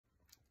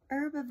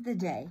Herb of the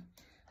day,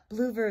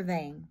 blue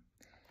vervain,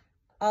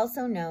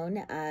 also known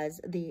as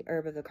the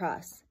herb of the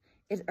cross.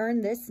 It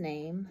earned this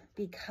name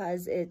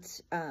because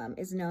it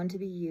is known to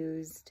be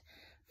used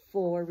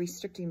for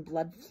restricting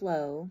blood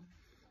flow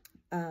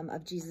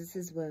of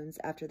Jesus's wounds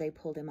after they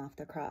pulled him off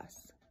the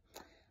cross.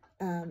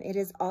 It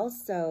is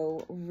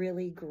also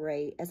really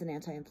great as an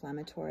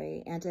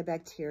anti-inflammatory,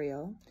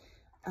 antibacterial,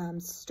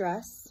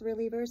 stress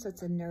reliever. So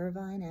it's a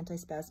Nervine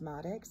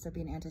antispasmodic. So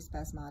being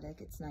antispasmodic,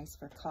 it's nice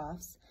for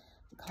coughs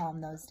to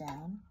calm those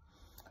down.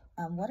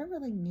 What a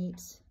really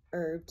neat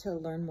herb to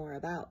learn more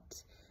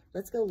about.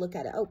 Let's go look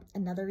at it. Oh,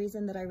 another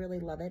reason that I really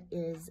love it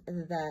is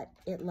that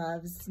it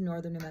loves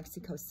northern New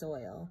Mexico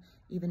soil.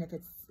 Even if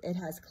it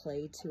has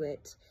clay to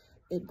it,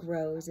 it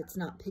grows. It's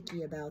not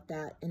picky about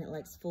that, and it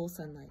likes full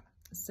sunlight.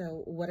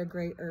 So what a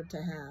great herb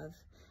to have.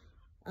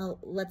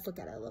 Let's look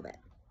at it a little bit.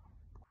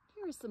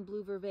 Here's some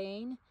blue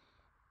vervain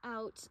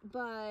out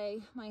by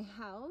my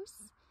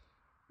house,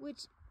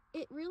 which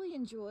it really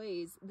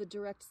enjoys the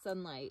direct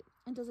sunlight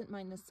and doesn't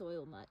mind the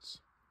soil much,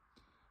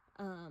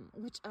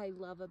 which I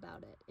love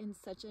about it, and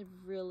such a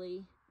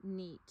really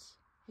neat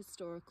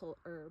historical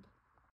herb.